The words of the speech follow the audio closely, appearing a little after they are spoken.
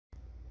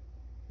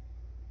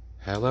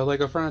Hello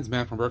LEGO friends,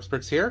 Matt from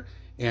Brooks here,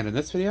 and in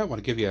this video I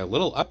want to give you a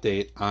little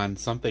update on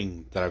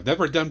something that I've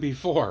never done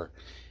before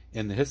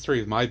in the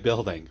history of my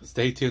building.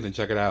 Stay tuned and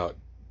check it out.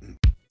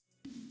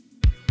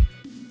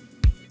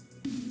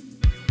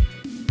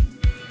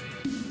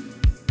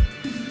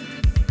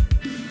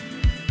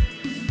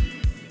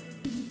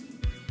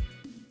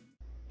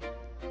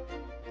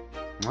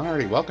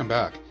 Alrighty, welcome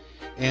back.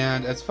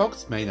 And as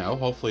folks may know,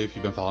 hopefully if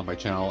you've been following my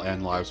channel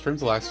and live streams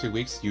the last few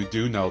weeks, you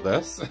do know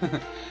this.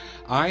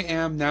 I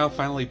am now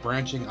finally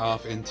branching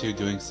off into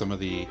doing some of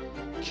the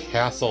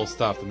castle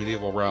stuff, the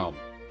medieval realm.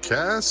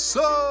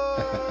 Castle!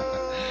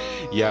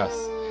 Yes.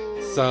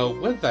 So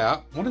with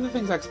that, one of the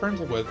things I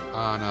experimented with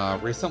on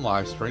a recent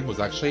live stream was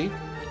actually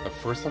the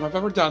first time I've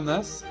ever done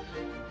this,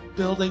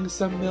 building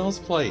some MILS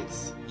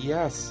plates.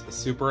 Yes,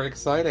 super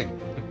exciting.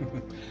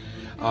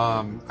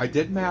 I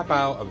did map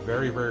out a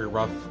very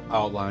rough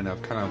outline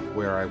of kind of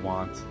where I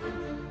want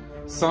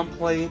some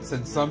plates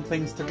and some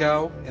things to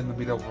go in the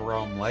medieval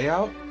realm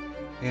layout.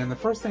 And the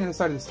first thing I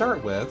decided to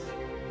start with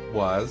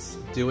was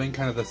doing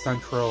kind of the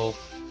central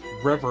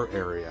river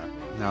area.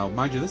 Now,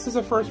 mind you, this is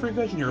a first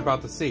revision you're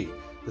about to see.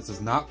 This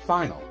is not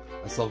final.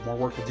 I still have more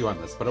work to do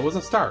on this, but it was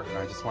a start, and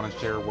I just want to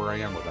share where I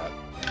am with that.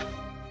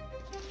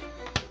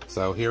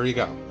 So here you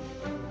go.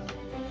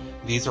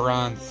 These are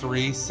on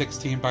 3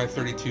 16 by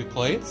 32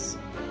 plates.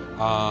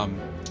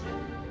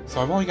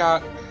 So I've only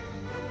got,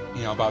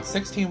 about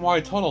 16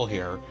 wide total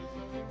here,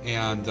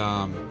 and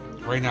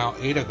right now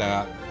 8 of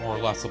that, more or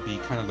less, will be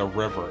kind of the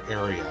river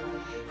area.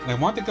 And I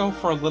want to go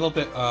for a little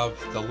bit of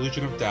the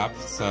illusion of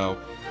depth, so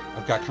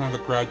I've got kind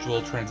of a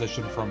gradual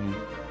transition from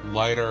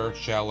lighter,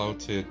 shallow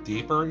to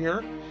deeper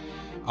here.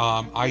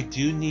 I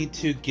do need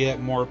to get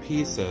more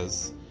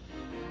pieces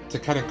to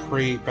kind of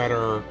create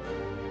better,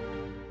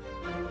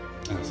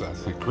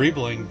 that's like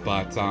greebling,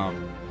 but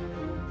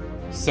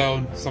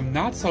so some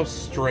not so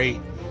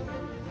straight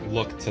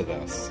look to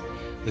this.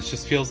 This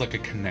just feels like a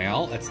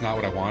canal. It's not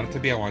what I want it to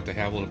be. I want it to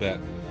have a little bit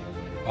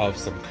of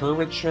some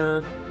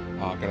curvature.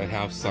 I'm gonna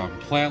have some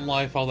plant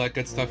life, all that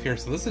good stuff here.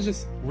 So this is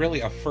just really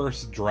a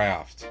first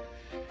draft.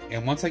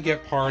 And once I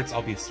get parts,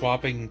 I'll be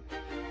swapping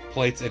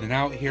plates in and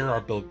out here.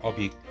 I'll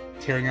be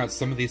tearing out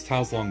some of these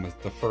tiles along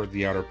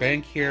the outer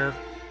bank here,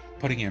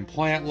 putting in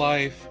plant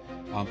life,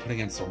 putting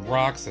in some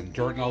rocks and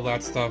dirt and all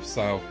that stuff.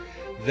 So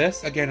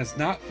this, again, is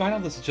not final.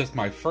 This is just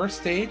my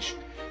first stage.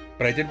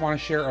 But I did want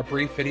to share a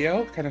brief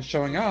video kind of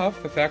showing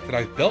off the fact that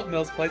I've built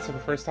MILS plates for the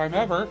first time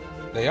ever.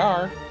 They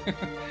are.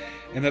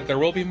 And that there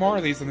will be more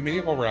of these in the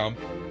medieval realm.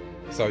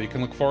 So you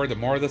can look forward to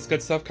more of this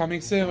good stuff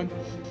coming soon.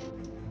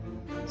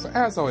 So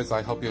as always,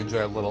 I hope you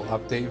enjoyed a little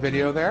update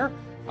video there.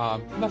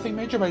 Nothing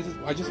major, but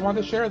I just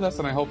wanted to share this,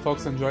 and I hope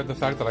folks enjoyed the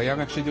fact that I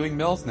am actually doing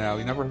MILS now.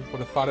 You never would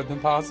have thought it'd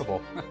been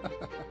possible.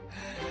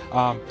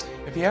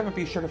 If you haven't,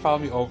 be sure to follow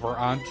me over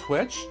on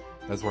Twitch.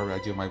 That's where I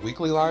do my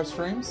weekly live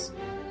streams.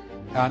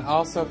 And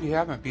also, if you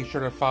haven't, be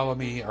sure to follow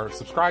me or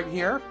subscribe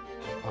here.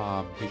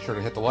 Be sure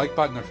to hit the like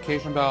button,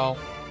 notification bell,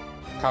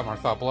 comment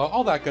or thought below,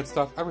 all that good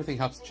stuff. Everything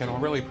helps the channel. I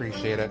really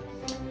appreciate it.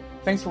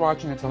 Thanks for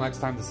watching. Until next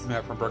time, this is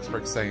Matt from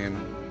Brooks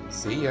saying,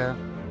 see ya.